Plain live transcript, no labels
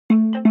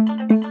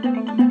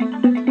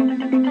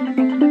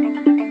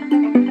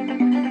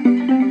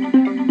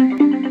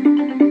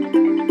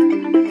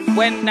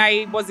When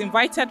I was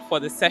invited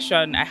for the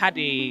session, I had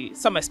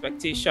some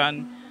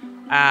expectation.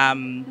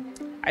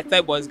 I thought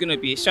it was going to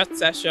be a short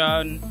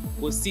session.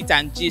 We'll sit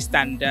and gist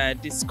and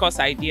discuss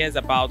ideas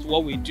about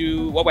what we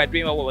do, what we're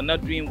doing, what we're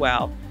not doing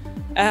well.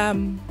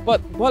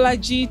 But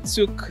Bolaji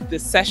took the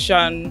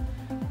session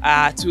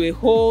to a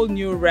whole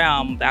new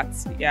realm that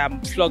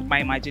flogged my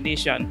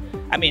imagination.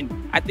 I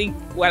mean, I think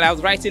while I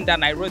was writing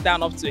down, I wrote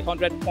down up to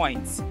 100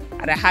 points,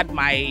 and I had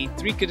my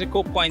 3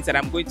 critical points that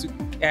I'm going to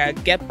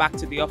get back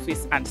to the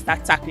office and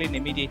start tackling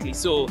immediately.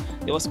 So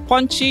it was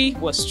punchy, it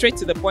was straight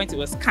to the point, it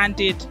was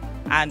candid,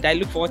 and I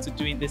look forward to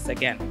doing this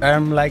again.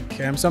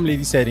 Some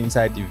lady said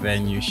inside the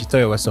venue, she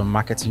thought it was some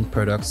marketing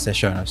product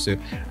session or so.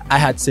 I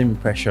had the same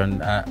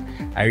impression.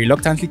 I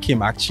reluctantly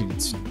came actually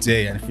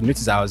today, and if you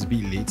notice, I was a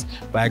bit late,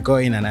 but I got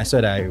in and I saw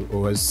that it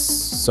was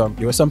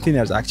something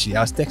else actually.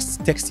 I was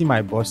texting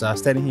my boss. I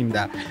was telling him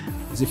that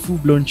it's a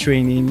full-blown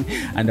training,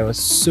 and there was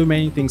so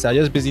many things. I was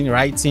just busy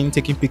writing,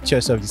 taking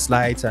pictures of the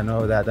slides and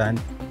all that.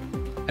 And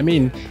I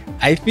mean,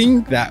 I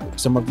think that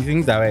some of the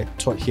things that were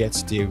taught here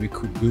today,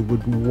 we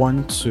would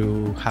want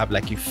to have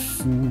like a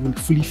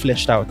fully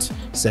fleshed out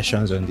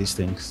sessions on these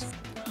things.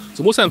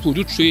 So most times we'll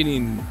do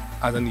training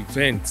as an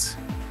event,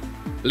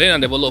 learn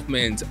and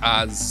development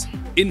as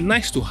a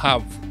nice to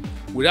have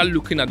without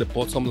looking at the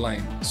bottom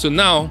line. So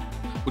now,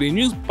 with a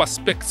new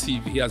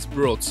perspective he has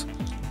brought,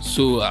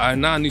 so I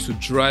now need to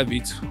drive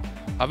it,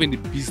 having the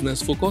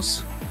business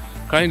focus,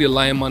 carrying the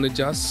line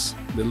managers,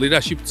 the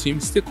leadership team,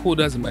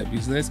 stakeholders in my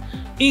business,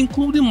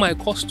 including my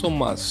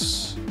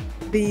customers.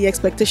 The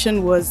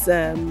expectation was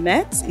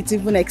met. It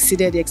even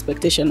exceeded the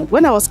expectation.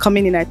 When I was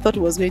coming in, I thought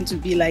it was going to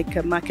be like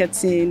a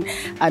marketing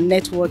and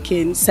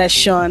networking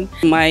session.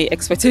 My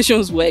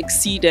expectations were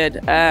exceeded.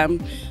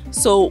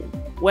 So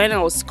when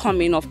I was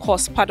coming, of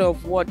course, part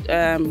of what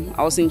I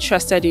was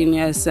interested in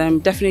is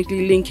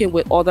definitely linking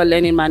with other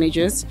learning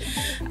managers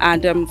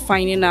and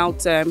finding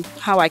out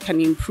how I can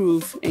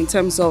improve in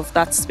terms of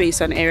that space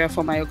and area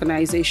for my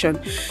organization.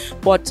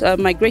 But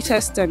my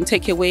greatest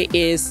takeaway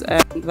is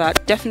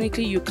that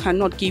definitely you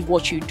cannot give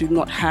what you do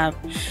not have.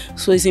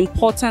 So it's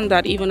important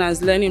that even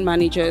as learning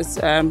managers,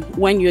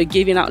 when you're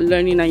giving out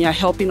learning and you're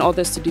helping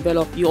others to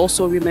develop, you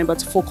also remember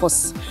to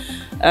focus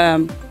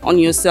on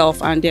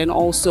yourself, and then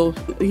also,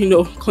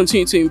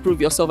 continue to improve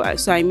yourself.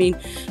 So I mean,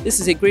 this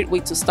is a great way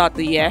to start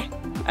the year,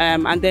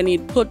 and then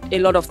it put a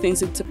lot of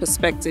things into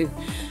perspective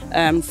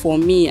for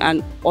me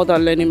and other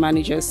learning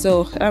managers.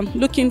 So I'm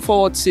looking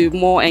forward to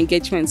more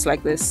engagements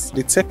like this.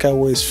 The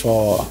takeaways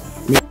for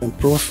me to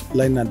improve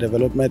learning and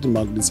development in my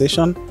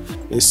organization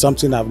is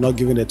something I've not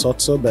given a thought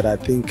to, but I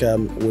think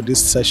with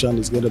this session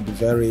it's going to be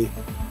very,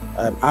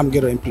 I'm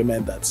going to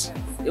implement that.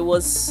 It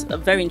was a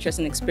very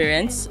interesting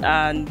experience,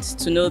 and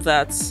to know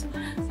that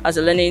as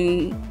a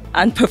learning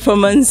and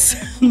performance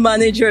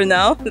manager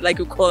now, like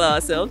we call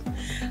ourselves,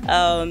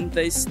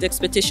 the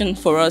expectation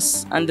for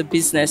us and the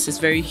business is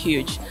very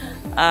huge.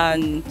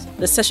 And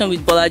the session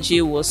with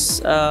Bolaji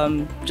was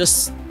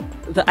just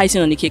the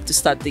icing on the cake to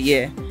start the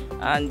year.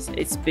 And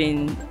it's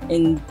been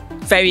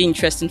very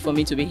interesting for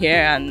me to be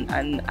here, and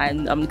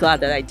I'm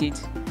glad that I did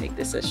make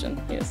this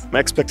session. Yes. My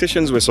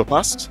expectations were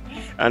surpassed,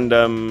 and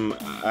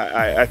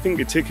I think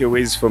the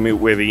takeaways for me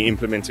were the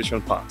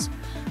implementation part.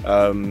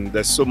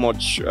 There's so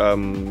much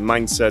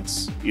mindset,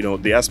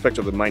 the aspect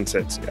of the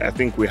mindset. I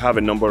think we have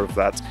a number of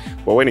that,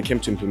 but when it came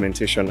to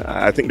implementation,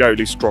 I think that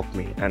really struck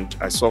me, and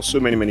I saw so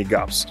many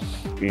gaps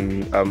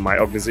in my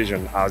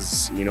organization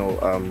as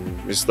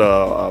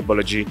Mr.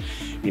 Bolaji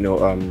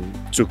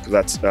took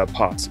that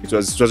part. It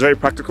was very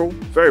practical,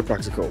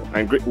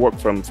 and great work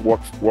for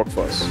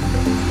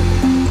us.